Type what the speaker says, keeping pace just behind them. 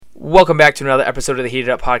Welcome back to another episode of the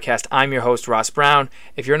Heated Up Podcast. I'm your host, Ross Brown.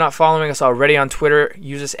 If you're not following us already on Twitter,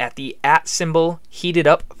 use us at the @Heated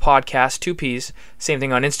Up Podcast, 2 Ps. Same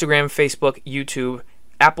thing on Instagram, Facebook, YouTube,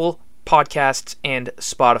 Apple Podcasts, and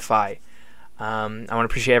Spotify. I want to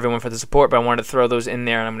appreciate everyone for the support, but I wanted to throw those in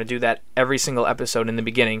there, and I'm going to do that every single episode in the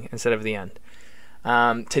beginning instead of the end.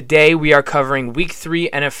 Today we are covering Week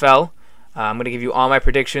 3 NFL. I'm going to give you all my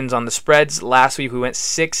predictions on the spreads. Last week we went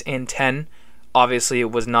 6-10. Obviously, it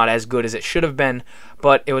was not as good as it should have been,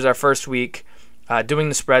 but it was our first week doing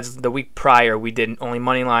the spreads. The week prior, we did only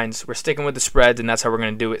money lines. We're sticking with the spreads, and that's how we're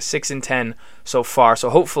going to do it. 6-10 so far, so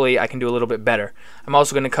hopefully I can do a little bit better. I'm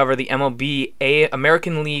also going to cover the MLB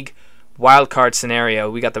American League Wild Card scenario.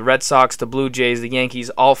 We got the Red Sox, the Blue Jays, the Yankees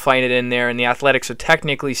all fighting it in there, and the Athletics are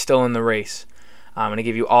technically still in the race. I'm going to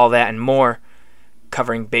give you all that and more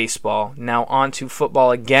covering baseball. Now on to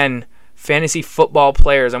football again. Fantasy football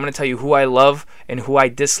players. I'm going to tell you who I love and who I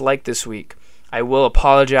dislike this week. I will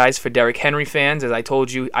apologize for Derrick Henry fans. As I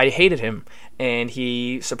told you, I hated him. And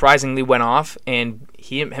he surprisingly went off, and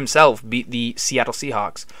he himself beat the Seattle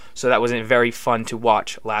Seahawks. So that wasn't very fun to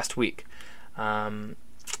watch last week.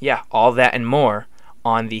 All that and more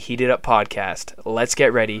on the Heated Up Podcast. Let's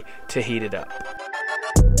get ready to heat it up.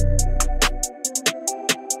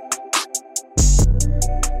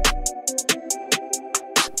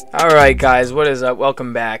 Alright guys, what is up?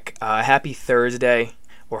 Welcome back. Happy Thursday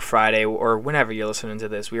or Friday or whenever you're listening to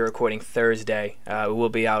this. We are recording Thursday. It will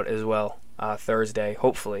be out as well Thursday,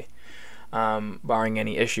 hopefully, barring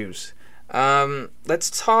any issues.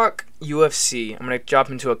 Let's talk UFC. I'm going to jump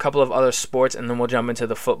into a couple of other sports and then we'll jump into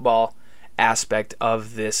the football aspect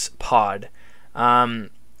of this pod.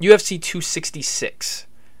 UFC 266.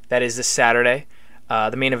 That is this Saturday.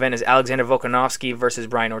 The main event is Alexander Volkanovski versus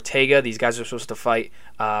Brian Ortega. These guys were supposed to fight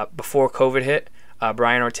before COVID hit.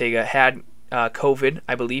 Brian Ortega had COVID,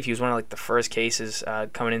 I believe. He was one of the first cases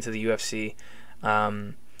coming into the UFC.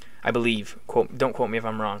 I believe. Don't quote me if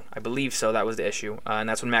I'm wrong. I believe so. That was the issue. And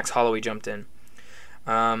that's when Max Holloway jumped in.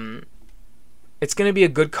 It's going to be a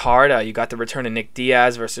good card. You got the return of Nick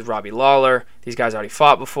Diaz versus Robbie Lawler. These guys already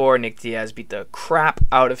fought before. Nick Diaz beat the crap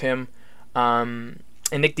out of him.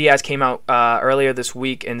 And Nick Diaz came out earlier this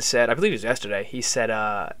week and said, I believe it was yesterday, he said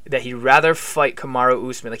that he'd rather fight Kamaru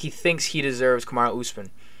Usman. He thinks he deserves Kamaru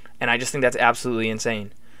Usman. And I just think that's absolutely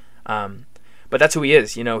insane. But that's who he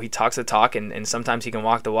is. You know, he talks the talk, and sometimes he can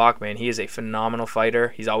walk the walk, man. He is a phenomenal fighter.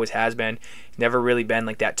 He's always has been. He's never really been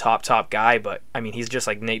that top guy, but, I mean, he's just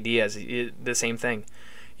like Nate Diaz. The same thing.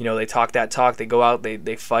 You know, they talk that talk, they go out,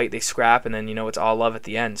 they fight, they scrap, and then, it's all love at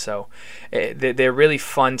the end. So they're really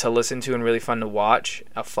fun to listen to and really fun to watch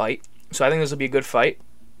a fight. So I think this will be a good fight.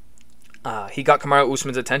 He got Kamaru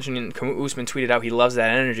Usman's attention, and Kamaru Usman tweeted out he loves that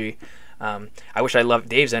energy. I wish I loved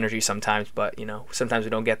Dave's energy sometimes, but, sometimes we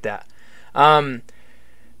don't get that. So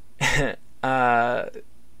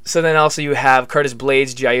then also you have Curtis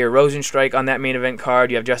Blades, Jair Rosenstrike on that main event card.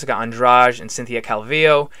 You have Jessica Andrade and Cynthia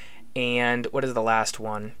Calvillo. And what is the last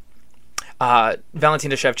one?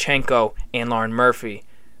 Valentina Shevchenko and Lauren Murphy.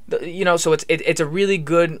 So it's a really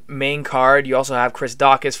good main card. You also have Chris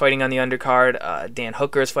Daukaus fighting on the undercard. Dan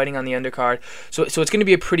Hooker is fighting on the undercard. So it's going to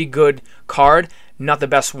be a pretty good card. Not the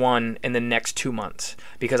best one in the next 2 months,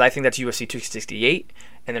 because I think that's UFC 268,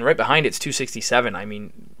 and then right behind it's 267. I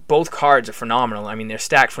mean, both cards are phenomenal. I mean, they're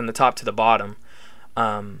stacked from the top to the bottom.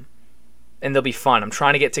 And they'll be fun. I'm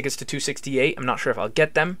trying to get tickets to 268. I'm not sure if I'll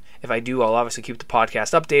get them. If I do, I'll obviously keep the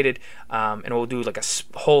podcast updated, and we'll do a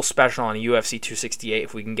whole special on UFC 268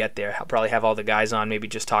 if we can get there. I'll probably have all the guys on, maybe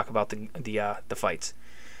just talk about the fights.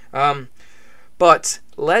 But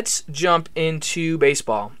let's jump into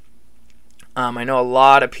baseball. I know a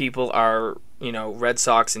lot of people are Red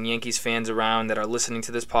Sox and Yankees fans around that are listening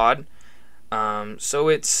to this pod. So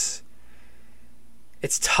it's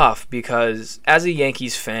tough because as a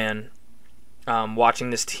Yankees fan,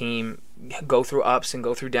 watching this team go through ups and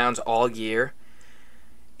go through downs all year,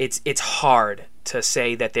 it's hard to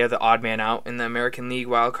say that they're the odd man out in the American League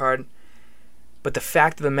Wild Card. But the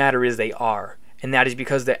fact of the matter is they are, and that is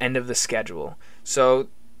because they're end of the schedule. So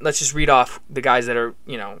let's just read off the guys that are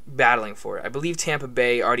battling for it. I believe Tampa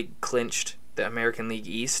Bay already clinched the American League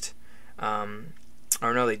East. Or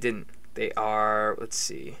no, they didn't. They are, let's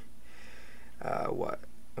see,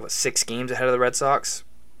 6 games ahead of the Red Sox.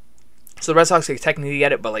 So the Red Sox can technically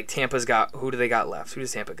get it, but Tampa's got, who do they got left? Who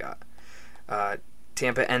does Tampa got?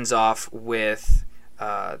 Tampa ends off with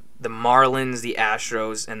the Marlins, the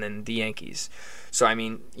Astros, and then the Yankees. So, I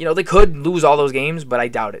mean, they could lose all those games, but I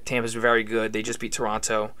doubt it. Tampa's very good. They just beat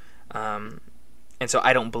Toronto. And so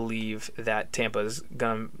I don't believe that Tampa's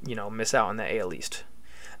going to, miss out on the AL East.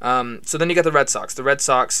 So then you got the Red Sox. The Red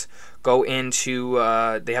Sox go into,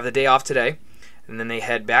 they have the day off today, and then they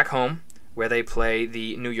head back home where they play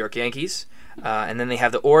the New York Yankees, and then they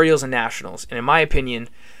have the Orioles and Nationals. And in my opinion,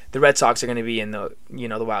 the Red Sox are going to be in the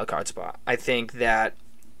the wild card spot. I think that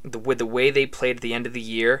with the way they played at the end of the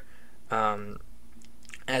year,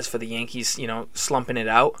 as for the Yankees, slumping it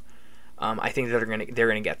out, I think they're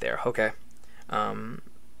gonna get there. Okay.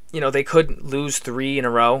 They could lose 3 in a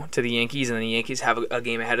row to the Yankees, and then the Yankees have a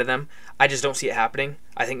game ahead of them. I just don't see it happening.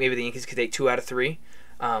 I think maybe the Yankees could take 2 out of 3,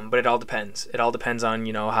 but it all depends. It all depends on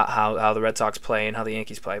how the Red Sox play and how the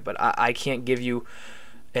Yankees play. But I can't give you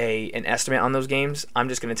an estimate on those games. I'm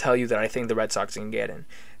just going to tell you that I think the Red Sox can get in.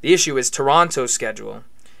 The issue is Toronto's schedule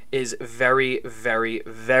is very, very,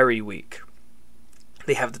 very weak.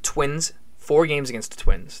 They have the Twins. 4 games against the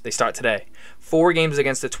Twins. They start today. 4 games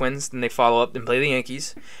against the Twins, then they follow up and play the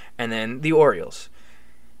Yankees, and then the Orioles.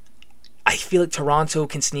 I feel like Toronto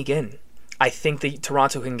can sneak in. I think that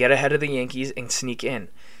Toronto can get ahead of the Yankees and sneak in.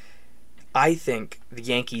 I think the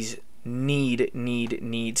Yankees need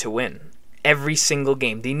to win every single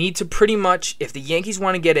game. They need to pretty much, if the Yankees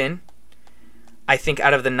want to get in, I think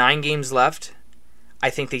out of the 9 games left, I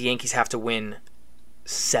think the Yankees have to win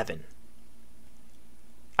 7.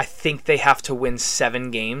 I think they have to win 7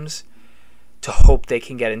 games to hope they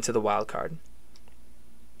can get into the wild card.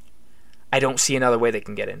 I don't see another way they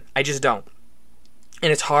can get in. I just don't.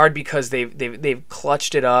 And it's hard because they've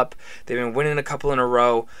clutched it up. They've been winning a couple in a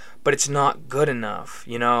row, but it's not good enough.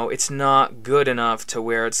 It's not good enough to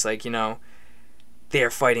where it's like, they're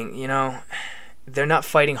fighting, they're not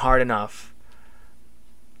fighting hard enough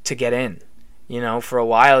to get in. For a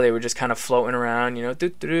while they were just kind of floating around,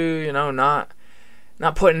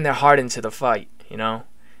 not putting their heart into the fight,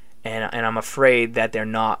 and I'm afraid that they're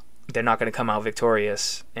not going to come out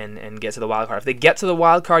victorious and get to the wild card. If they get to the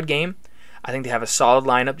wild card game, I think they have a solid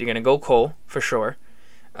lineup. You're going to go Cole for sure.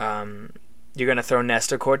 You're going to throw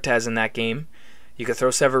Nestor Cortez in that game. You could throw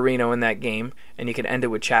Severino in that game, and you can end it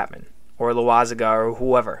with Chapman or Loaziga or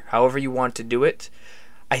whoever. However you want to do it,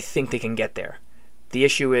 I think they can get there. The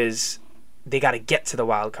issue is they got to get to the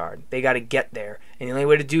wild card. They got to get there. And the only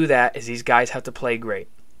way to do that is these guys have to play great.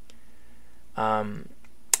 I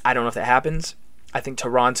don't know if that happens. I think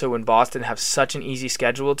Toronto and Boston have such an easy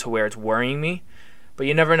schedule to where it's worrying me. But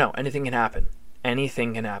you never know. Anything can happen.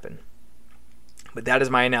 Anything can happen. But that is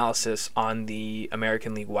my analysis on the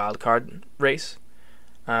American League wild card race.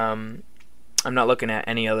 I'm not looking at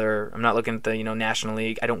any other. I'm not looking at the National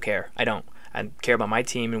League. I don't care. I don't. I care about my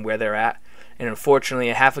team and where they're at. And unfortunately,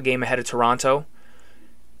 a half a game ahead of Toronto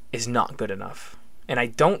is not good enough. And I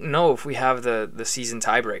don't know if we have the season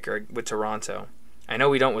tiebreaker with Toronto. I know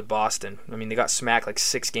we don't with Boston. I mean, they got smacked like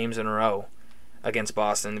 6 games in a row against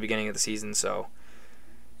Boston in the beginning of the season. So,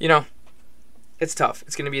 it's tough.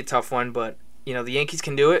 It's going to be a tough one. But, the Yankees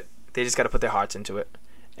can do it. They just got to put their hearts into it.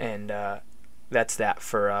 And that's that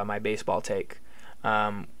for my baseball take.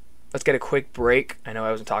 Let's get a quick break. I know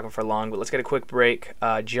I wasn't talking for long, but let's get a quick break.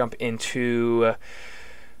 Jump into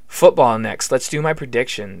football next. Let's do my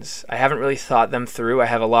predictions. I haven't really thought them through. I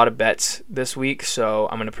have a lot of bets this week, so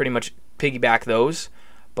I'm going to pretty much piggyback those.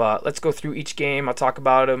 But let's go through each game. I'll talk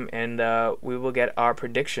about them, and we will get our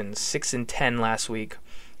predictions. 6-10 last week.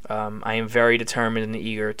 I am very determined and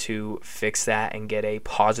eager to fix that and get a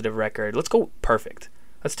positive record. Let's go perfect.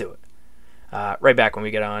 Let's do it. Right back when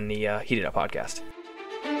we get on the Heated Up podcast.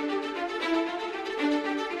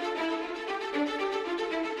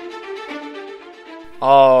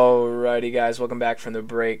 Alrighty, guys, welcome back from the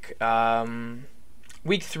break.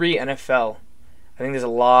 Week 3 NFL. I think there's a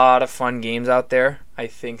lot of fun games out there. I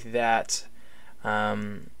think that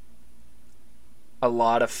a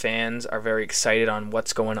lot of fans are very excited on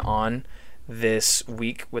what's going on this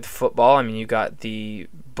week with football. I mean, you got the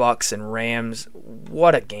Bucks and Rams.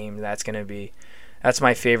 What a game that's going to be. That's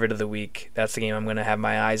my favorite of the week. That's the game I'm going to have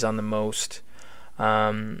my eyes on the most.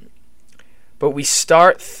 But we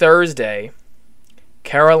start Thursday.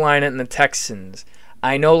 Carolina and the Texans.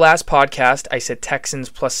 I know last podcast I said Texans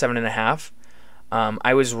plus 7.5.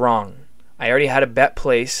 I was wrong. I already had a bet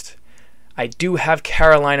placed. I do have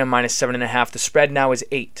Carolina minus 7.5. The spread now is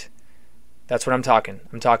 8. That's what I'm talking.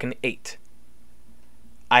 I'm talking 8.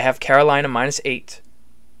 I have Carolina minus 8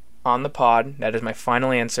 on the pod. That is my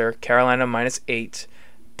final answer. Carolina minus 8.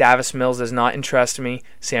 Davis Mills does not interest me.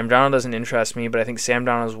 Sam Darnold doesn't interest me, but I think Sam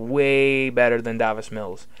Darnold is way better than Davis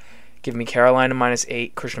Mills. Give me Carolina minus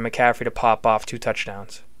 8. Christian McCaffrey to pop off 2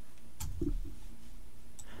 touchdowns.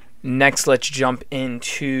 Next, let's jump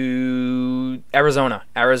into Arizona.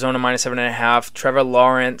 Arizona minus 7.5. Trevor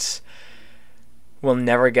Lawrence. will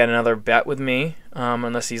never get another bet with me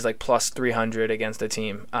unless he's like plus 300 against a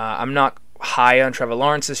team. I'm not high on Trevor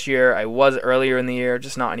Lawrence this year. I was earlier in the year,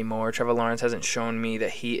 just not anymore. Trevor Lawrence hasn't shown me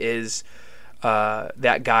that he is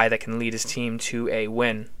that guy that can lead his team to a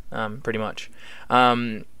win, pretty much.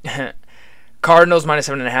 Cardinals minus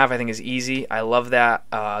 7.5 I think is easy. I love that.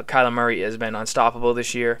 Kyler Murray has been unstoppable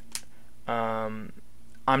this year. I'm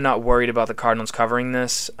not worried about the Cardinals covering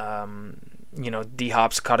this.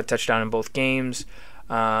 D-Hop's caught a touchdown in both games.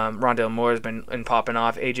 Rondale Moore's been popping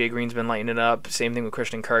off. A.J. Green's been lighting it up. Same thing with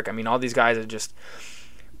Christian Kirk. I mean, all these guys are just,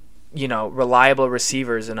 reliable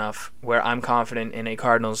receivers enough where I'm confident in a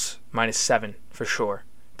Cardinals minus 7 for sure.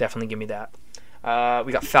 Definitely give me that.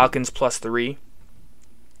 We got Falcons plus 3.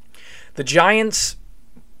 The Giants,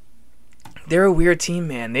 they're a weird team,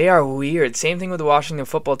 man. They are weird. Same thing with the Washington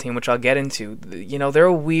football team, which I'll get into. They're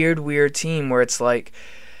a weird team where it's like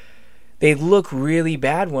they look really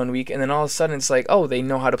bad one week, and then all of a sudden it's like, oh, they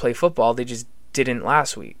know how to play football. They just didn't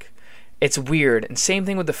last week. It's weird. And same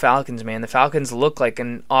thing with the Falcons, man. The Falcons look like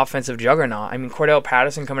an offensive juggernaut. I mean, Cordell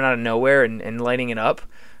Patterson coming out of nowhere and lighting it up.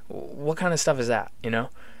 What kind of stuff is that,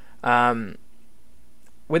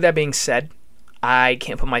 With that being said, I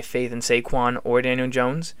can't put my faith in Saquon or Daniel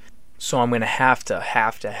Jones, so I'm going to have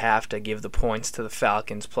to give the points to the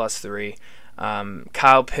Falcons plus 3.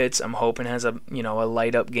 Kyle Pitts, I'm hoping, has a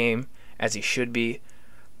light-up game, as he should be,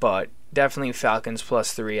 but definitely Falcons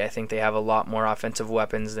plus 3. I think they have a lot more offensive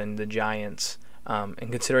weapons than the Giants, and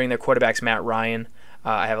considering their quarterback's Matt Ryan,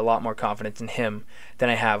 I have a lot more confidence in him than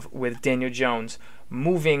I have with Daniel Jones.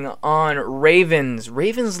 Moving on, Ravens.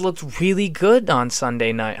 Ravens looked really good on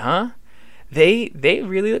Sunday night, huh? They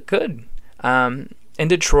really look good. And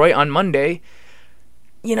Detroit on Monday,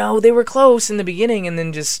 they were close in the beginning and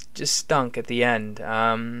then just stunk at the end.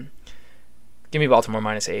 Give me Baltimore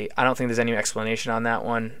minus 8. I don't think there's any explanation on that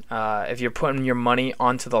one. If you're putting your money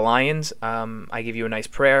onto the Lions, I give you a nice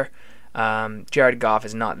prayer. Jared Goff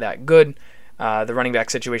is not that good. The running back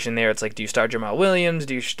situation there, it's like, do you start Jamal Williams?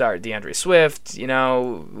 Do you start DeAndre Swift?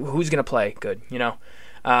 Who's going to play good,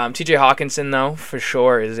 TJ Hawkinson, though, for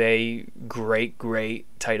sure, is a great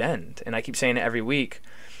tight end. And I keep saying it every week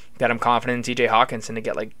that I'm confident in TJ Hawkinson to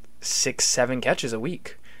get like 6-7 catches a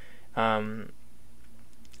week.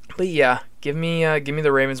 But yeah, give me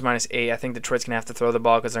the Ravens minus 8. I think Detroit's going to have to throw the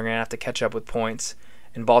ball because they're going to have to catch up with points.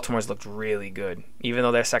 And Baltimore's looked really good. Even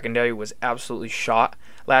though their secondary was absolutely shot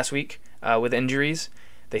last week with injuries,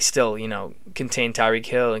 they still, contained Tyreek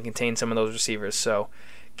Hill and contained some of those receivers. So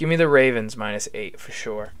give me the Ravens minus 8 for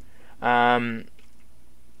sure.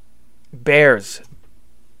 Bears.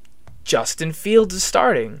 Justin Fields is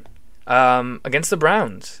starting against the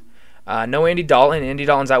Browns. No Andy Dalton. Andy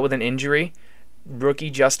Dalton's out with an injury. Rookie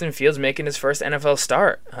Justin Fields making his first NFL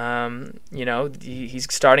start.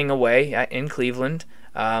 He's starting away in Cleveland.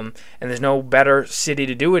 And there's no better city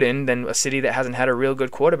to do it in than a city that hasn't had a real good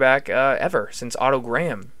quarterback ever since Otto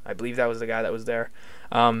Graham. I believe that was the guy that was there.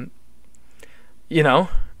 I don't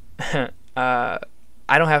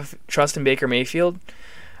have trust in Baker Mayfield.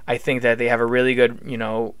 I think that they have a really good,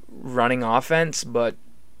 running offense, but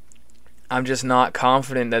I'm just not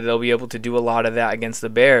confident that they'll be able to do a lot of that against the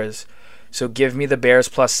Bears. So give me the Bears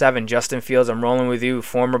plus 7. Justin Fields, I'm rolling with you.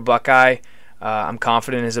 Former Buckeye. I'm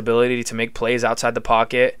confident in his ability to make plays outside the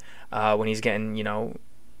pocket when he's getting,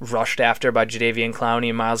 rushed after by Jadeveon Clowney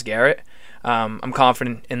and Myles Garrett. I'm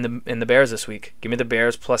confident in the Bears this week. Give me the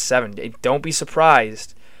Bears plus 7. Don't be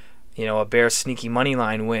surprised, a Bears sneaky money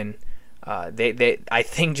line win. I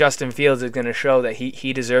think Justin Fields is going to show that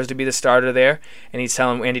he deserves to be the starter there, and he's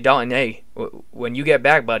telling Andy Dalton, hey, when you get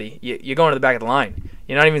back, buddy, you're going to the back of the line.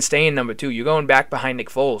 You're not even staying number 2. You're going back behind Nick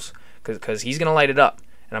Foles because he's going to light it up,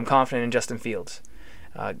 and I'm confident in Justin Fields.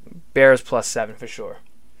 Bears plus 7 for sure.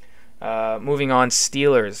 Moving on,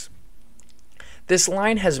 Steelers. This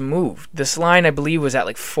line has moved. This line, I believe, was at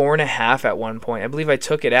like 4.5 at one point. I believe I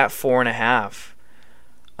took it at 4.5.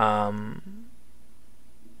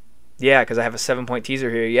 Yeah, because I have a 7-point teaser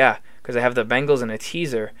here. Yeah, because I have the Bengals and a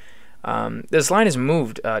teaser. This line has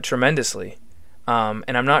moved tremendously.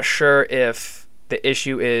 And I'm not sure if the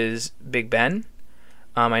issue is Big Ben.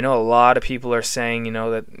 I know a lot of people are saying,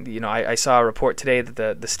 that I saw a report today that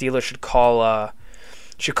the Steelers should call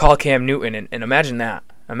Cam Newton, and imagine that.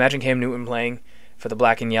 Imagine Cam Newton playing for the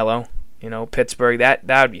black and yellow. Pittsburgh. That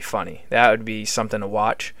would be funny. That would be something to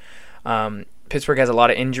watch. Pittsburgh has a lot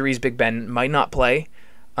of injuries. Big Ben might not play.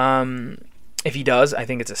 If he does, I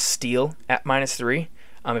think it's a steal at minus 3.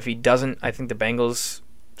 If he doesn't, I think the Bengals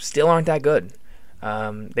still aren't that good.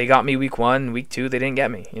 They got me week 1, week 2, they didn't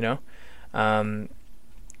get me,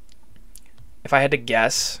 If I had to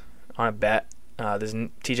guess on a bet, there's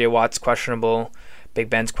TJ Watt's questionable. Big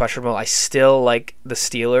Ben's questionable. I still like the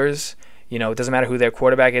Steelers. You know, it doesn't matter who their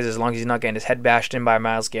quarterback is as long as he's not getting his head bashed in by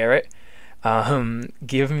Myles Garrett.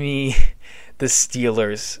 Give me the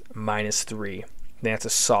Steelers -3. I think that's a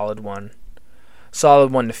solid one.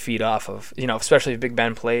 Solid one to feed off of. You know, especially if Big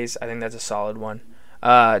Ben plays. I think that's a solid one.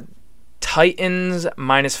 Titans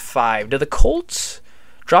 -5. Do the Colts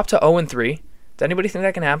drop to 0-3? Does anybody think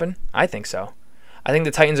that can happen? I think so. I think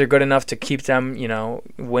the Titans are good enough to keep them, you know,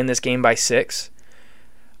 win this game by 6.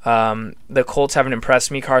 The Colts haven't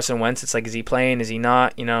impressed me. Carson Wentz, it's like, is he playing? Is he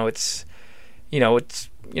not? You know, it's you're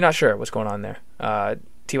not sure what's going on there.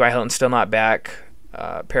 T.Y. Hilton's still not back.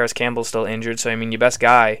 Paris Campbell's still injured. So, I mean, your best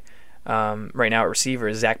guy right now at receiver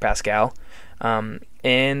is Zach Pascal.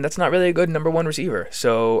 And that's not really a good number 1 receiver.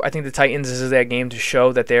 So I think the Titans, this is their game to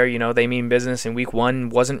show that they mean business. And week 1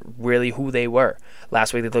 wasn't really who they were.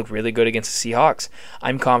 Last week they looked really good against the Seahawks.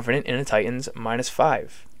 I'm confident in the Titans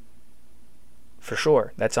 -5. For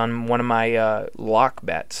sure. That's on one of my lock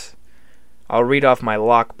bets. I'll read off my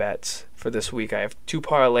lock bets for this week. I have 2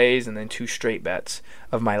 parlays and then 2 straight bets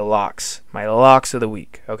of my locks. My locks of the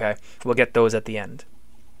week. Okay? We'll get those at the end.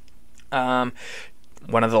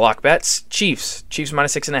 One of the lock bets, Chiefs. Chiefs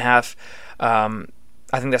 -6.5.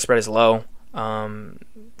 I think that spread is low.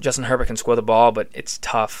 Justin Herbert can score the ball, but it's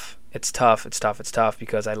tough. It's tough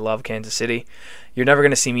because I love Kansas City. You're never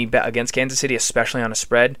going to see me bet against Kansas City, especially on a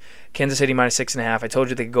spread. Kansas City -6.5. I told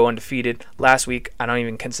you they could go undefeated. Last week, I don't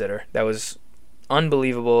even consider. That was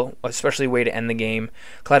unbelievable, especially way to end the game.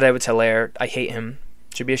 Clyde Edwards-Helaire, I hate him.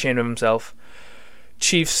 Should be ashamed of himself.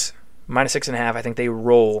 Chiefs -6.5. I think they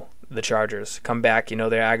roll the Chargers. Come back,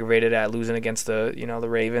 they're aggravated at losing against the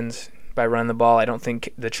Ravens by running the ball. I don't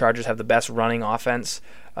think the Chargers have the best running offense.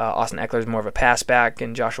 Austin Eckler's more of a pass back,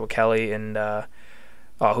 and Joshua Kelly and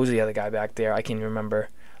who's the other guy back there? I can't even remember.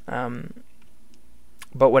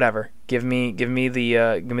 But whatever. Give me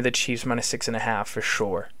the Chiefs -6.5 for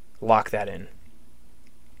sure. Lock that in.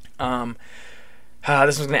 This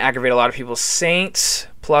one's going to aggravate a lot of people. Saints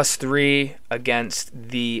 +3 against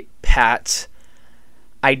the Pats.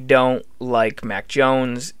 I don't like Mac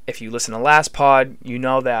Jones. If you listen to last pod, you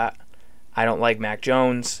know that. I don't like Mac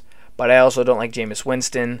Jones, but I also don't like Jameis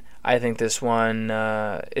Winston. I think this one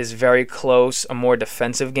is very close, a more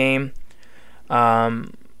defensive game.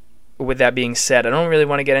 With that being said, I don't really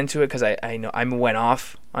want to get into it because I know I went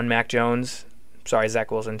off on Mac Jones. Sorry,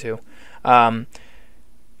 Zach Wilson too. I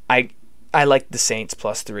like the Saints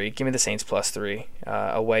 +3. Give me the Saints +3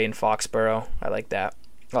 away in Foxborough. I like that.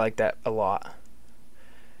 I like that a lot.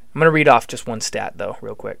 I'm going to read off just one stat, though,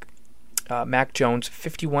 real quick. Mac Jones,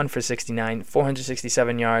 51 for 69,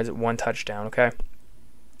 467 yards, 1 touchdown, okay?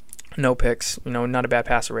 No picks, not a bad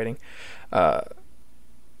passer rating.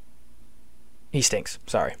 He stinks,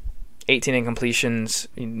 sorry. 18 incompletions,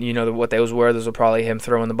 what those were. Those were probably him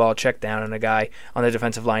throwing the ball check down and a guy on the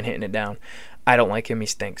defensive line hitting it down. I don't like him, he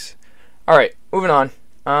stinks. All right, moving on.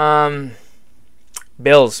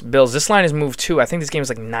 Bills, this line has moved too. I think this game was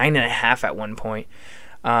like 9.5 at one point.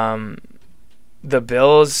 The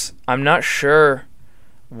Bills, I'm not sure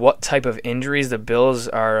what type of injuries the Bills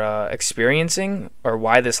are experiencing or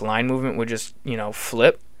why this line movement would just,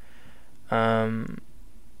 flip.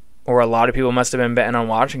 Or a lot of people must have been betting on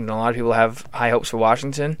Washington. A lot of people have high hopes for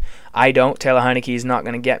Washington. I don't. Taylor Heineke is not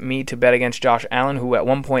going to get me to bet against Josh Allen, who at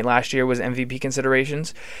one point last year was MVP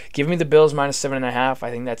considerations. Give me the Bills -7.5.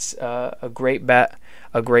 I think that's a great bet,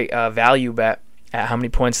 a great value bet at how many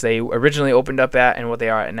points they originally opened up at and what they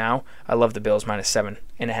are at now. I love the Bills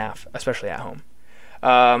 -7.5, especially at home.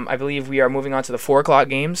 I believe we are moving on to the 4 o'clock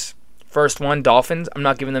games. First one, Dolphins. I'm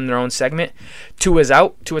not giving them their own segment. Tua is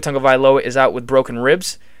out. Tua Tagovailoa is out with broken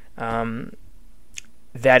ribs.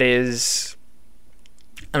 That is...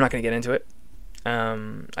 I'm not going to get into it.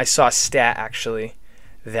 I saw a stat, actually,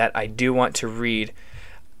 that I do want to read.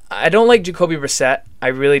 I don't like Jacoby Brissett. I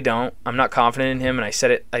really don't. I'm not confident in him, and I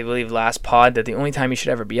said it, I believe, last pod, that the only time he should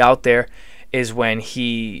ever be out there is when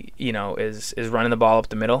he, is running the ball up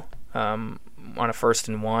the middle on a 1st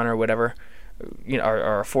and 1 or whatever,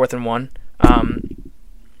 or a 4th and 1.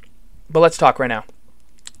 But let's talk right now.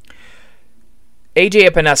 AJ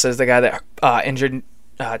Epinesa is the guy that injured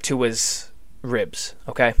Tua's ribs,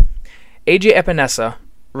 okay? AJ Epinesa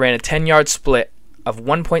ran a 10-yard split of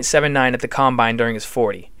 1.79 at the combine during his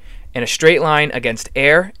 40 in a straight line against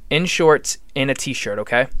air, in shorts, in a t-shirt,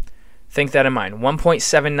 okay? Think that in mind.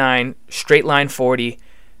 1.79, straight line 40.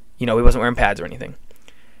 He wasn't wearing pads or anything.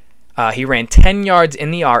 He ran 10 yards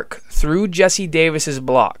in the arc through Jesse Davis's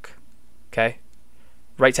block, okay?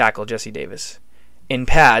 Right tackle, Jesse Davis, in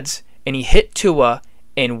pads, and he hit Tua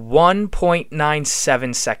in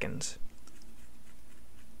 1.97 seconds.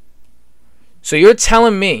 So you're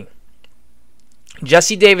telling me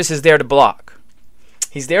Jesse Davis is there to block.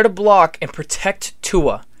 He's there to block and protect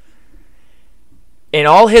Tua. And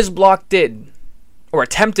all his block did, or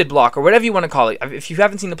attempted block, or whatever you want to call it. If you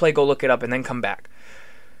haven't seen the play, go look it up and then come back.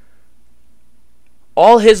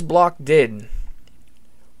 All his block did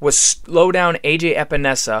was slow down AJ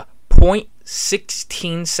Epinesa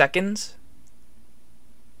 0.16 seconds.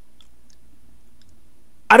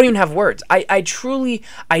 I don't even have words. I truly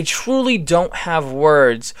don't have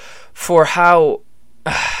words for how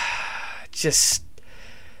just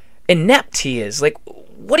inept he is. Like,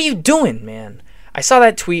 what are you doing, man? I saw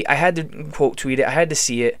that tweet. I had to quote tweet it. I had to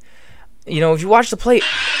see it. You know, if you watch the play,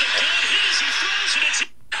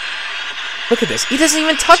 look at this. He doesn't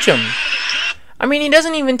even touch him. I mean, he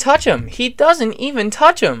doesn't even touch him. He doesn't even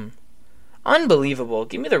touch him. Unbelievable.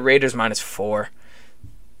 Give me the Raiders -4.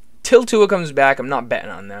 Till Tua comes back, I'm not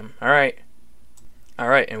betting on them. All right,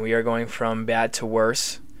 and we are going from bad to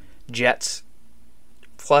worse. Jets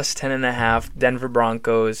 +10.5. Denver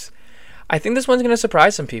Broncos. I think this one's going to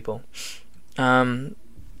surprise some people. The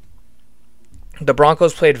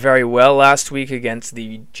Broncos played very well last week against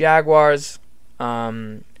the Jaguars.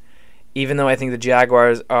 Even though I think the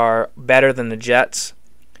Jaguars are better than the Jets,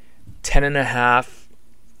 10.5.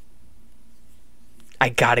 I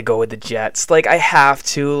gotta go with the Jets. Like, I have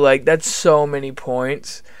to. Like, that's so many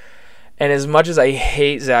points. And as much as I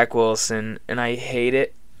hate Zach Wilson, and I hate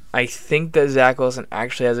it, I think that Zach Wilson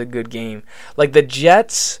actually has a good game. Like, the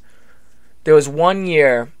Jets, there was one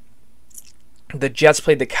year the Jets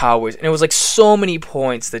played the Cowboys, and it was like so many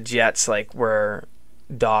points the Jets like were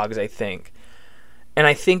dogs, I think. And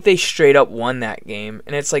I think they straight up won that game.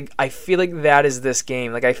 And it's like, I feel like that is this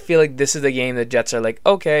game. Like, I feel like this is the game the Jets are like,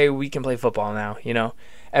 okay, we can play football now, you know?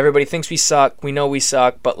 Everybody thinks we suck. We know we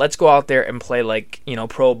suck. But let's go out there and play like, you know,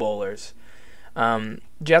 Pro Bowlers.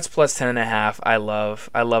 Jets +10.5. I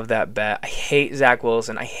love that bet. I hate Zach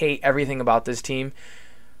Wilson. I hate everything about this team.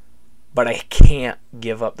 But I can't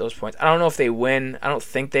give up those points. I don't know if they win. I don't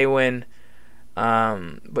think they win.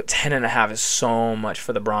 But 10.5 is so much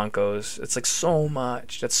for the Broncos. It's like so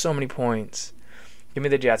much. That's so many points. Give me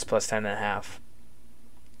the Jets +10.5.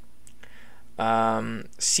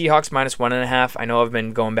 Seahawks -1.5. I know I've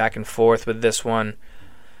been going back and forth with this one.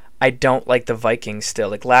 I don't like the Vikings still.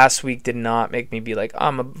 Like, last week did not make me be like,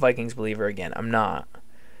 I'm a Vikings believer again. I'm not.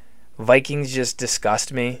 Vikings just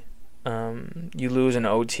disgust me. You lose an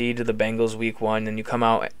OT to the Bengals week 1, and you come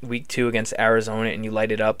out week 2 against Arizona and you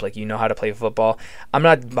light it up like you know how to play football. I'm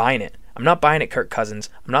not buying it. I'm not buying it, Kirk Cousins.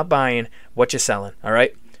 I'm not buying what you're selling, all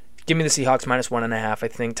right? Give me the Seahawks -1.5. I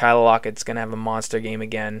think Tyler Lockett's going to have a monster game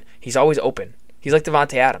again. He's always open. He's like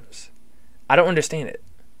Devontae Adams. I don't understand it.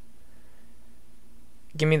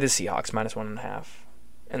 Give me the Seahawks -1.5.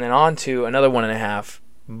 And then on to another 1.5.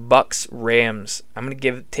 Bucks Rams. I'm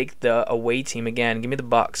gonna take the away team again. Give me the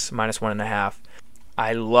Bucks -1.5.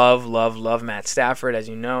 I love Matt Stafford. As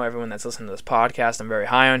you know, everyone that's listening to this podcast, I'm very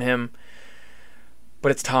high on him.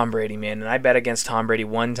 But it's Tom Brady, man, and I bet against Tom Brady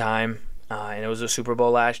one time, and it was a Super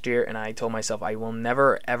Bowl last year. And I told myself I will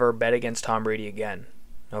never ever bet against Tom Brady again.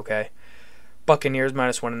 Okay. Buccaneers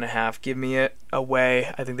 -1.5. Give me it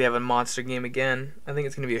away. I think they have a monster game again. I think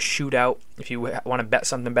it's gonna be a shootout. If you want to bet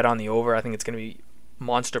something, bet on the over. I think it's gonna be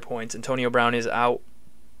monster points. Antonio Brown is out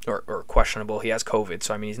or questionable. He has COVID,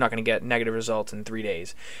 so I mean he's not going to get negative results in 3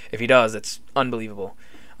 days. If he does, it's unbelievable.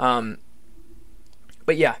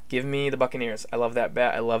 But yeah, give me the Buccaneers. I love that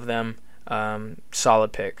bet. I love them.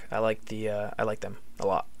 Solid pick. I like them a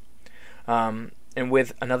lot. And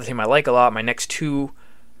with another team I like a lot, my next 2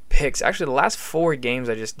 picks, actually the last 4 games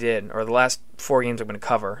I just did, or the last 4 games I'm going to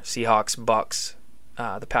cover, Seahawks, Bucks,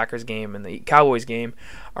 the Packers game, and the Cowboys game,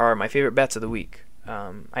 are my favorite bets of the week.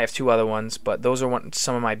 I have 2 other ones, but those are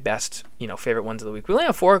some of my best, favorite ones of the week. We only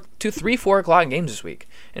have 4 o'clock games this week.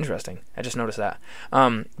 Interesting. I just noticed that.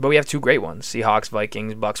 But we have 2 great ones: Seahawks,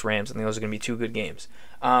 Vikings, Bucks, Rams. I think those are going to be 2 good games.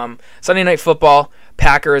 Sunday Night Football,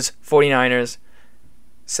 Packers, 49ers.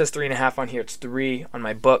 It says 3.5 on here. It's 3 on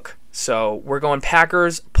my book. So we're going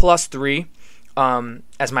Packers +3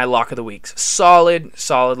 as my lock of the week. Solid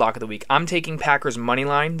lock of the week. I'm taking Packers money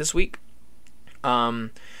line this week.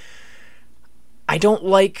 I don't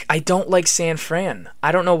like San Fran.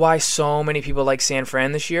 I don't know why so many people like San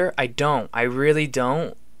Fran this year. I don't. I really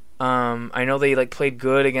don't. I know they played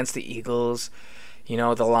good against the Eagles,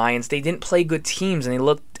 the Lions. They didn't play good teams, and they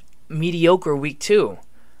looked mediocre week 2.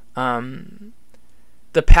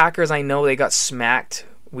 The Packers, I know they got smacked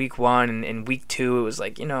week 1, and week 2 it was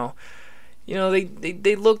like,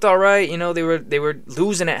 they looked all right. They were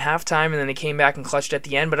losing at halftime, and then they came back and clutched at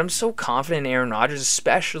the end. But I'm so confident in Aaron Rodgers,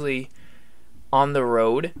 especially on the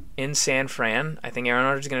road in San Fran. I think Aaron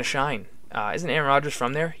Rodgers is going to shine. Isn't Aaron Rodgers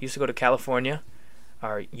from there? He used to go to California,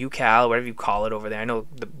 or UCal, whatever you call it over there. I know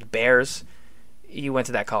the Bears, he went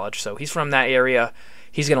to that college, so he's from that area.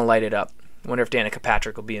 He's going to light it up. Wonder if Danica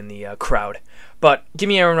Patrick will be in the crowd. But give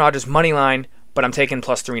me Aaron Rodgers money line, but I'm taking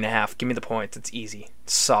plus 3.5. Give me the points. It's easy.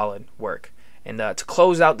 It's solid work. And to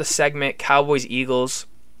close out the segment, Cowboys-Eagles.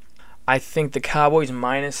 I think the Cowboys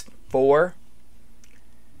 -4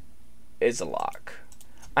 is a lock.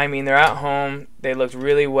 I mean, they're at home. They looked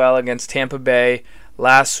really well against Tampa Bay.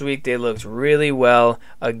 Last week, they looked really well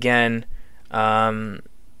again. I'm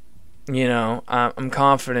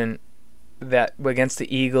confident that against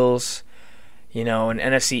the Eagles, an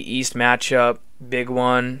NFC East matchup, big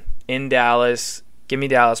one in Dallas. Give me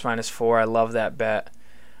Dallas -4. I love that bet.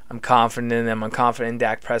 I'm confident in them. I'm confident in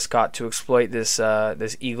Dak Prescott to exploit this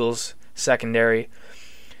Eagles secondary.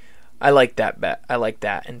 I like that bet. I like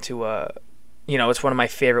that. And it's one of my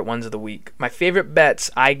favorite ones of the week. My favorite bets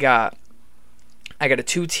I got a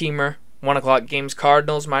 2-teamer, 1 o'clock games,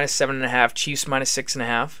 Cardinals -7.5, Chiefs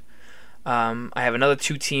 -6.5. I have another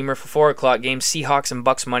 2-teamer for 4 o'clock games, Seahawks and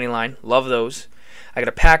Bucks money line. Love those. I got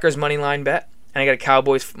a Packers money line bet, and I got a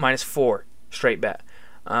Cowboys -4 straight bet.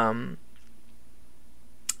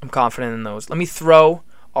 I'm confident in those. Let me throw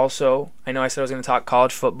also. I know I said I was going to talk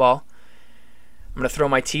college football. I'm going to throw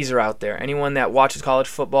my teaser out there. Anyone that watches college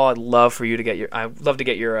football, I'd love to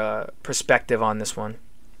get your perspective on this one.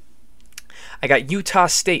 I got Utah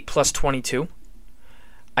State +22.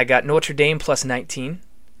 I got Notre Dame +19.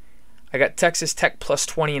 I got Texas Tech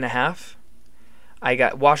 +20.5. I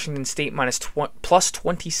got Washington State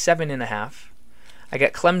 +27.5. I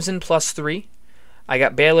got Clemson +3. I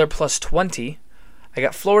got Baylor +20. I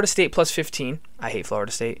got Florida State +15. I hate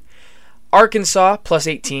Florida State. Arkansas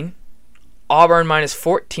 +18. Auburn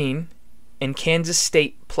 -14. And Kansas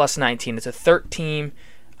State +19. It's a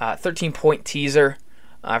 13-point teaser.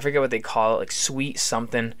 I forget what they call it, like sweet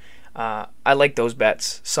something. I like those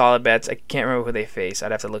bets. Solid bets. I can't remember who they face.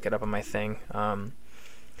 I'd have to look it up on my thing.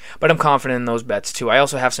 But I'm confident in those bets too. I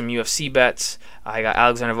also have some UFC bets. I got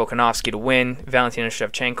Alexander Volkanovski to win, Valentina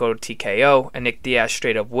Shevchenko to TKO, and Nick Diaz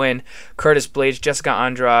straight up win, Curtis Blades, Jessica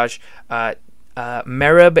Andrade, Merab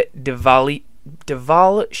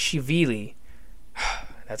Devalishvili.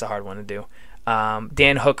 That's a hard one to do.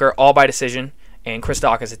 Dan Hooker, all by decision. And Chris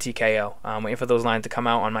Dawkins a TKO. I'm waiting for those lines to come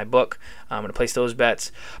out on my book. I'm going to place those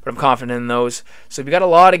bets, but I'm confident in those. So we got a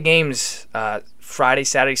lot of games Friday,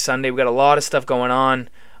 Saturday, Sunday. We got a lot of stuff going on.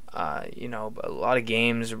 A lot of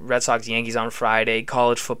games. Red Sox, Yankees on Friday.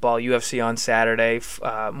 College football, UFC on Saturday.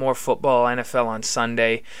 More football, NFL on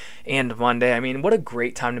Sunday and Monday. I mean, what a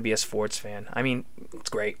great time to be a sports fan. I mean, it's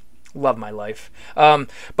great. Love my life.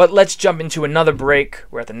 But let's jump into another break.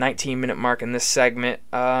 We're at the 19-minute mark in this segment.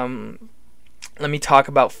 Let me talk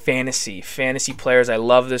about fantasy players I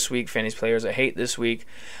love this week, fantasy players I hate this week.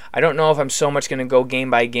 I don't know if I'm so much going to go game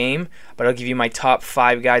by game, but I'll give you my top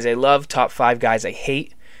 5 guys I love, top 5 guys I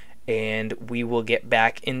hate, and we will get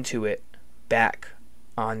back into it back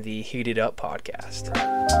on the Heated Up podcast.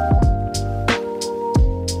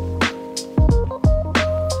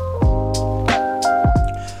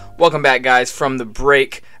 Welcome back, guys, from the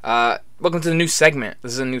break. Welcome to the new segment.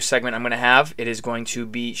 This is a new segment I'm going to have. It is going to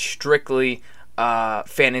be strictly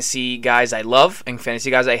fantasy guys I love and fantasy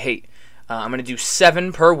guys I hate. I'm going to do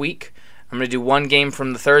 7 per week. I'm going to do one guy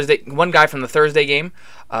from the Thursday game,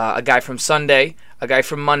 a guy from Sunday, a guy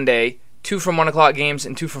from Monday, 2 from 1 o'clock games,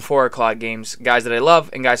 and 2 from 4 o'clock games. Guys that I love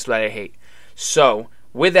and guys that I hate. So,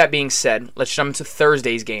 with that being said, let's jump into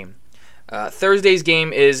Thursday's game. Thursday's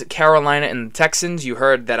game is Carolina and the Texans. You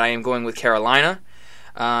heard that I am going with Carolina.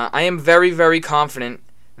 I am very, very confident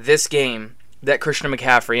this game that Christian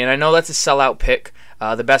McCaffrey, and I know that's a sellout pick,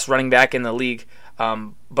 the best running back in the league,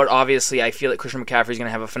 but obviously I feel that Christian McCaffrey is going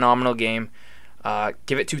to have a phenomenal game.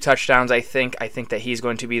 Give it 2 touchdowns, I think. I think that he's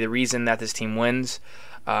going to be the reason that this team wins.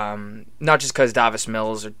 Not just because Davis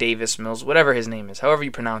Mills or Davis Mills, whatever his name is, however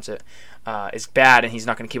you pronounce it, is bad and he's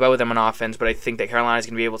not going to keep up with them on offense, but I think that Carolina is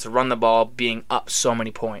going to be able to run the ball being up so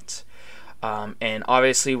many points. And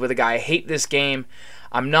obviously with a guy I hate this game,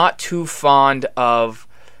 I'm not too fond of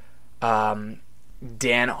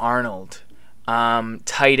Dan Arnold,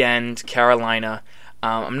 tight end, Carolina.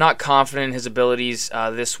 I'm not confident in his abilities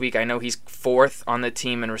this week. I know he's 4th on the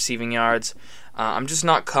team in receiving yards. I'm just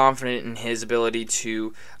not confident in his ability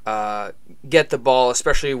to get the ball,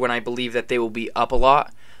 especially when I believe that they will be up a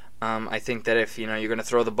lot. I think that if you're going to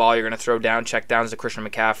throw the ball, you're going to throw down check downs to Christian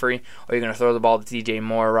McCaffrey, or you're going to throw the ball to DJ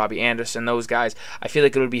Moore, Robbie Anderson, those guys. I feel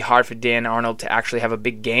like it would be hard for Dan Arnold to actually have a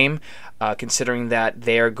big game, considering that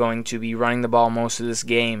they are going to be running the ball most of this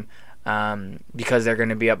game. because they're going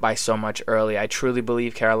to be up by so much early. I truly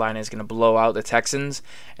believe Carolina is going to blow out the Texans,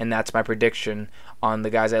 and that's my prediction on the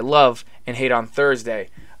guys I love and hate on Thursday.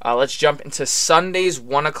 Let's jump into Sunday's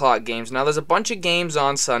 1 o'clock games. Now, there's a bunch of games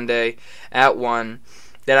on Sunday at 1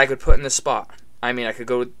 that I could put in the spot. I mean, I could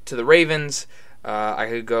go to the Ravens. I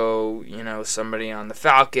could go, somebody on the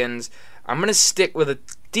Falcons. I'm going to stick with a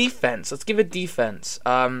defense. Let's give it defense.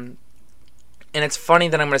 And it's funny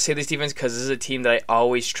that I'm going to say this defense because this is a team that I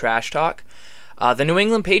always trash talk. The New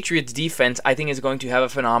England Patriots defense, I think, is going to have a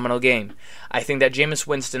phenomenal game. I think that Jameis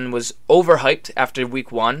Winston was overhyped after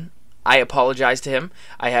week 1. I apologize to him.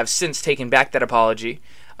 I have since taken back that apology.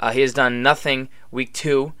 He has done nothing week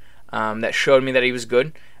 2 that showed me that he was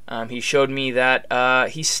good. He showed me that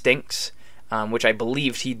he stinks, which I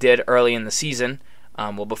believed he did early in the season,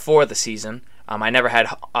 before the season. I never had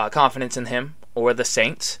confidence in him or the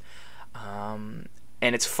Saints. And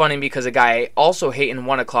it's funny because a guy I also hate in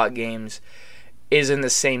 1 o'clock games is in the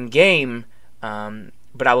same game,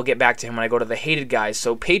 but I will get back to him when I go to the hated guys.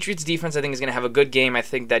 So Patriots defense, I think, is going to have a good game. I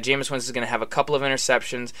think that Jameis Winston is going to have a couple of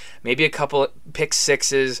interceptions, maybe a couple pick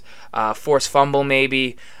sixes, forced fumble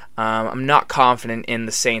maybe. I'm not confident in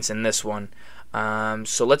the Saints in this one.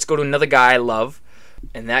 So let's go to another guy I love,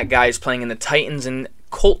 and that guy is playing in the Titans and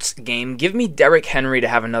Colts game. Give me Derrick Henry to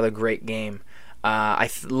have another great game. I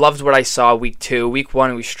loved what I saw week 2. Week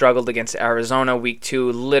 1, we struggled against Arizona. Week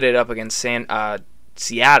 2, lit it up against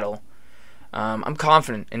Seattle. I'm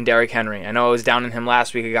confident in Derrick Henry. I know I was down on him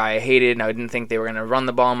last week, a guy I hated, and I didn't think they were going to run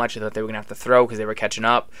the ball much. I thought they were going to have to throw because they were catching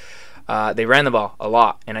up. They ran the ball a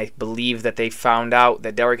lot, and I believe that they found out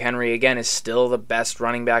that Derrick Henry, again, is still the best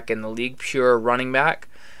running back in the league, pure running back.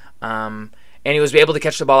 And he was able to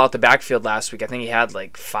catch the ball out the backfield last week. I think he had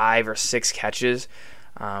like 5 or 6 catches.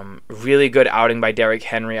 Really good outing by Derrick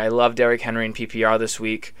Henry. I love Derrick Henry in PPR this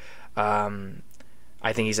week.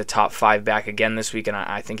 I think he's a top 5 back again this week, and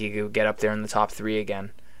I think he could get up there in the top 3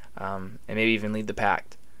 again, and maybe even lead the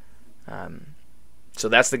pack. So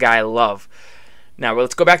that's the guy I love. Now,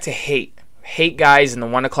 let's go back to hate. Hate guys in the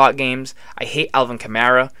 1 o'clock games. I hate Alvin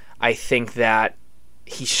Kamara. I think that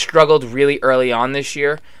he struggled really early on this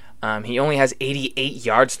year. He only has 88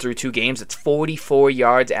 yards through 2 games. It's 44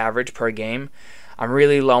 yards average per game. I'm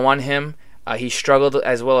really low on him. He struggled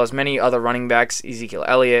as well as many other running backs, Ezekiel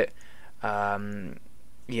Elliott, Saquon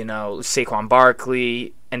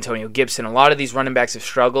Barkley, Antonio Gibson. A lot of these running backs have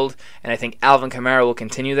struggled, and I think Alvin Kamara will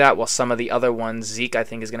continue that, while some of the other ones, Zeke, I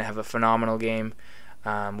think, is going to have a phenomenal game.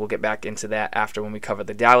 We'll get back into that after when we cover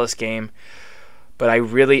the Dallas game. But I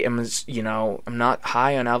really am, I'm not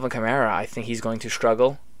high on Alvin Kamara. I think he's going to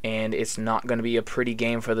struggle, and it's not going to be a pretty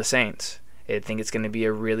game for the Saints. I think it's going to be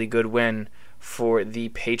a really good win for the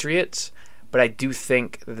Patriots, but I do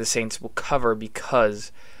think that the Saints will cover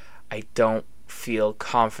because I don't feel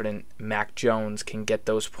confident Mac Jones can get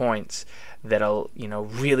those points that'll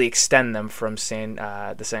really extend them from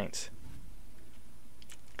the Saints.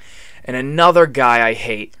 And another guy I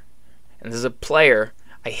hate, and this is a player,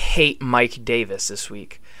 I hate Mike Davis this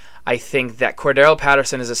week. I think that Cordero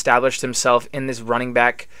Patterson has established himself in this running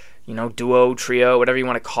back, duo, trio, whatever you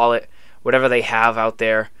want to call it, whatever they have out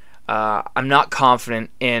there. I'm not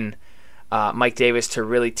confident in Mike Davis to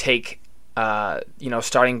really take,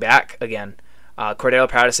 starting back again. Cordero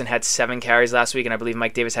Patterson had 7 carries last week, and I believe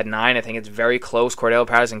Mike Davis had 9. I think it's very close. Cordero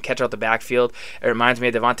Patterson catch out the backfield. It reminds me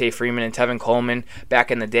of Devontae Freeman and Tevin Coleman back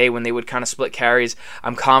in the day when they would kind of split carries.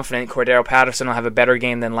 I'm confident Cordero Patterson will have a better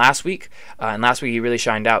game than last week, and last week he really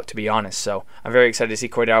shined out, to be honest. So I'm very excited to see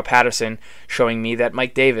Cordero Patterson showing me that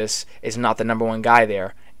Mike Davis is not the number 1 guy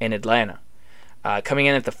there in Atlanta. Coming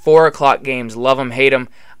in at the 4 o'clock games, love him, hate him.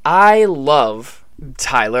 I love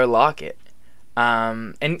Tyler Lockett.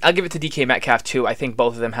 And I'll give it to DK Metcalf too. I think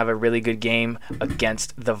both of them have a really good game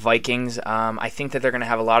against the Vikings. I think that they're going to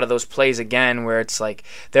have a lot of those plays again where it's like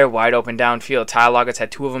they're wide open downfield. Tyler Lockett's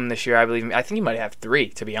had 2 of them this year, I believe. I think he might have 3,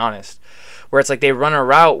 to be honest. Where it's like they run a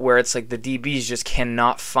route where it's like the DBs just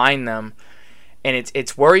cannot find them. And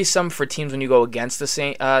it's worrisome for teams when you go against the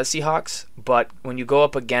Seahawks. But when you go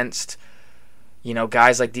up against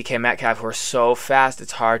guys like DK Metcalf who are so fast,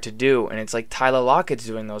 it's hard to do. And it's like Tyler Lockett's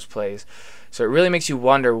doing those plays. So it really makes you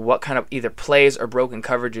wonder what kind of either plays or broken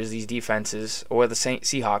coverages these defenses or the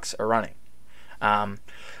Seahawks are running.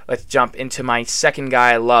 Let's jump into my second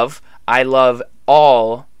guy I love. I love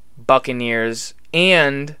all Buccaneers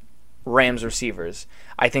and Rams receivers.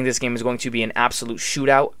 I think this game is going to be an absolute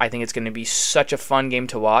shootout. I think it's going to be such a fun game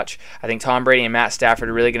to watch. I think Tom Brady and Matt Stafford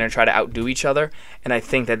are really going to try to outdo each other, and I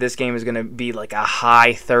think that this game is going to be like a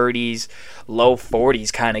high 30s, low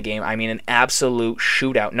 40s kind of game. I mean, an absolute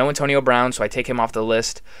shootout. No Antonio Brown, so I take him off the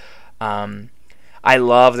list. I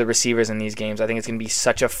love the receivers in these games. I think it's going to be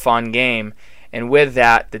such a fun game. And with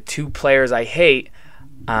that, the two players I hate,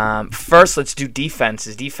 first let's do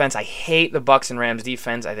defenses. Defense, I hate the Bucs and Rams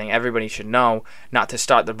defense. I think everybody should know not to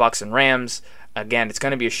start the Bucs and Rams. Again, it's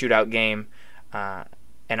going to be a shootout game, and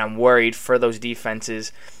I'm worried for those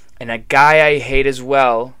defenses. And a guy I hate as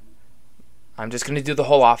well, I'm just going to do the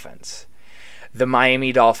whole offense. The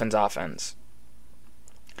Miami Dolphins offense.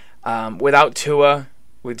 Without Tua,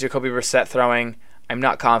 with Jacoby Brissett throwing, I'm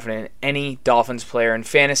not confident in any Dolphins player in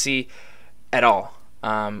fantasy at all.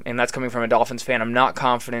 And that's coming from a Dolphins fan. I'm not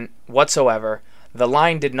confident whatsoever. The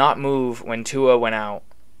line did not move when Tua went out.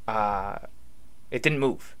 It didn't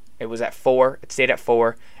move. It was at 4. It stayed at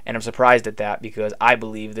 4. And I'm surprised at that because I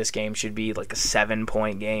believe this game should be like a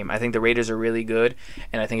 7-point game. I think the Raiders are really good.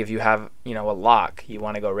 And I think if you have, a lock, you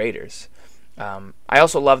want to go Raiders. I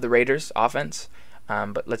also love the Raiders offense.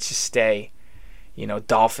 But let's just stay,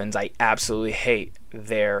 Dolphins. I absolutely hate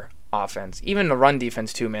their offense. Even the run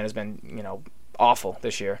defense too, man, has been, awful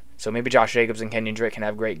this year. So maybe Josh Jacobs and Kenyon Drake can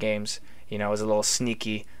have great games. As a little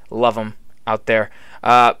sneaky. Love them out there.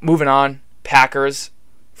 Moving on, Packers,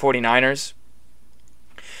 49ers.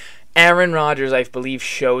 Aaron Rodgers, I believe,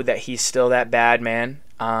 showed that he's still that bad, man.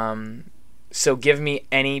 So give me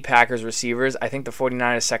any Packers receivers. I think the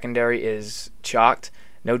 49ers secondary is chalked.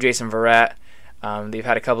 No Jason Verrett. They've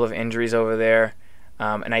had a couple of injuries over there.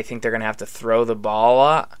 And I think they're going to have to throw the ball a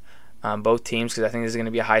lot, both teams, because I think this is going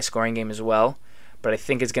to be a high-scoring game as well. But I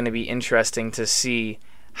think it's going to be interesting to see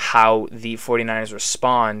how the 49ers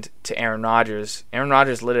respond to Aaron Rodgers. Aaron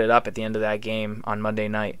Rodgers lit it up at the end of that game on Monday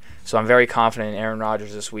night. So I'm very confident in Aaron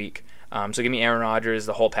Rodgers this week. So give me Aaron Rodgers,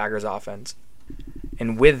 the whole Packers offense.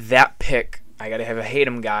 And with that pick, I got to have a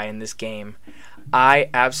hate-em guy in this game. I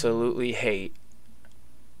absolutely hate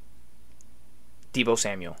Deebo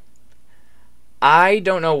Samuel. I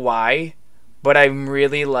don't know why, but I'm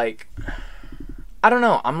really I don't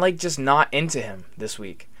know. I'm just not into him this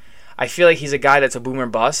week. I feel like he's a guy that's a boom or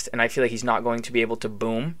bust, and I feel like he's not going to be able to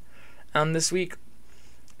boom this week.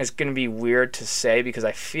 It's going to be weird to say because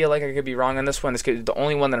I feel like I could be wrong on this one. This could be the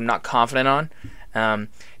only one that I'm not confident on.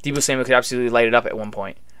 Deebo Samuel could absolutely light it up at one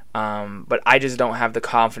point. But I just don't have the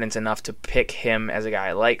confidence enough to pick him as a guy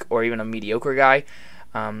I like or even a mediocre guy.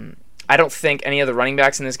 I don't think any of the running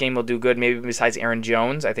backs in this game will do good, maybe besides Aaron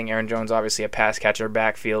Jones. I think Aaron Jones, obviously a pass catcher,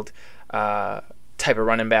 backfield type of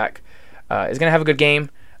running back, is going to have a good game.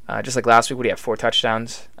 Just like last week, would he have 4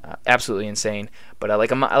 touchdowns? Absolutely insane. But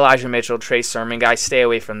like Elijah Mitchell, Trey Sermon, guys, stay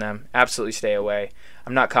away from them. Absolutely stay away.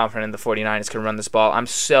 I'm not confident the 49ers can run this ball. I'm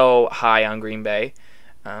so high on Green Bay,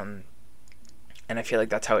 and I feel like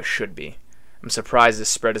that's how it should be. I'm surprised this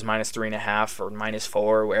spread is -3.5 or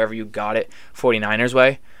 -4, wherever you got it, 49ers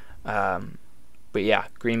way. But yeah,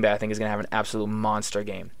 Green Bay I think is going to have an absolute monster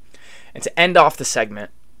game. And to end off the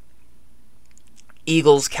segment,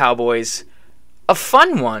 Eagles, Cowboys, a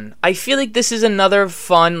fun one. I feel like this is another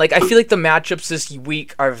fun, I feel like the matchups this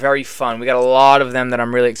week are very fun. We got a lot of them that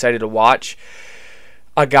I'm really excited to watch.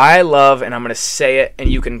 A guy I love, and I'm going to say it,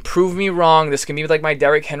 and you can prove me wrong. This can be like my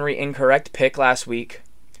Derrick Henry incorrect pick last week.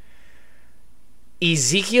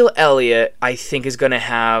 Ezekiel Elliott, I think, is going to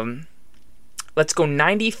have, let's go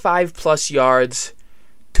 95-plus yards,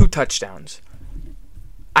 2 touchdowns.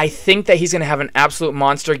 I think that he's going to have an absolute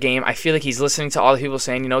monster game. I feel like he's listening to all the people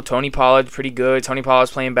saying, Tony Pollard's pretty good. Tony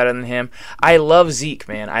Pollard's playing better than him. I love Zeke,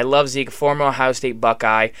 man. I love Zeke, former Ohio State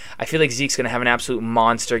Buckeye. I feel like Zeke's going to have an absolute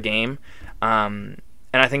monster game.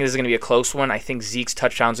 And I think this is going to be a close one. I think Zeke's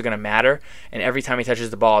touchdowns are going to matter. And every time he touches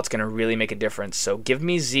the ball, it's going to really make a difference. So give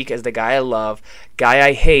me Zeke as the guy I love. Guy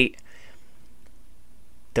I hate,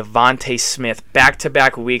 Devontae Smith.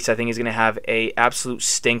 Back-to-back weeks, I think he's going to have a absolute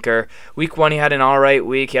stinker. Week 1, he had an all right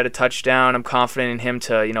week. He had a touchdown. I'm confident in him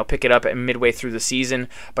to pick it up at midway through the season.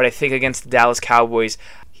 But I think against the Dallas Cowboys,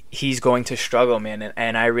 he's going to struggle, man.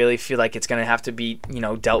 And I really feel like it's going to have to be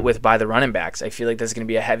dealt with by the running backs. I feel like there's going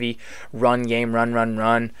to be a heavy run game,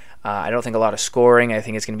 run. I don't think a lot of scoring. I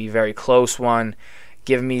think it's going to be a very close one.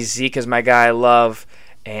 Give me Zeke as my guy I love,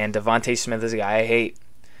 and Devontae Smith is a guy I hate.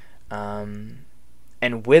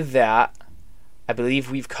 And with that, I believe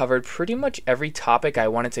we've covered pretty much every topic I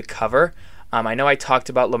wanted to cover. I know I talked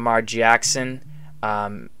about Lamar Jackson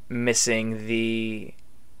missing the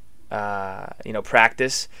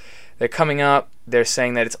practice. They're coming up. They're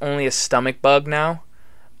saying that it's only a stomach bug now.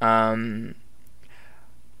 But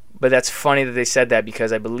that's funny that they said that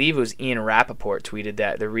because I believe it was Ian Rappaport tweeted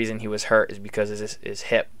that the reason he was hurt is because of his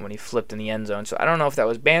hip when he flipped in the end zone. So I don't know if that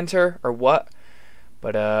was banter or what,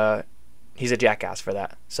 but he's a jackass for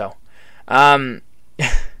that. So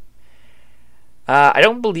I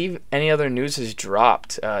don't believe any other news has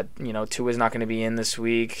dropped. Tua's not going to be in this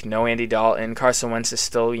week. No Andy Dalton. Carson Wentz is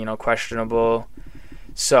still, questionable.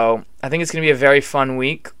 So I think it's going to be a very fun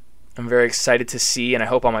week. I'm very excited to see, and I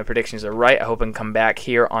hope all my predictions are right. I hope I can come back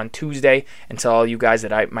here on Tuesday and tell all you guys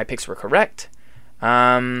that my picks were correct.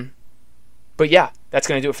 But yeah, that's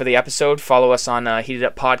going to do it for the episode. Follow us on Heated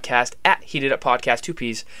Up Podcast, at Heated Up Podcast, 2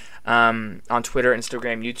 Ps, on Twitter,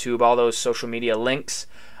 Instagram, YouTube, all those social media links.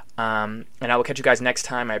 And I will catch you guys next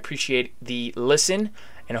time. I appreciate the listen,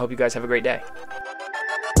 and I hope you guys have a great day.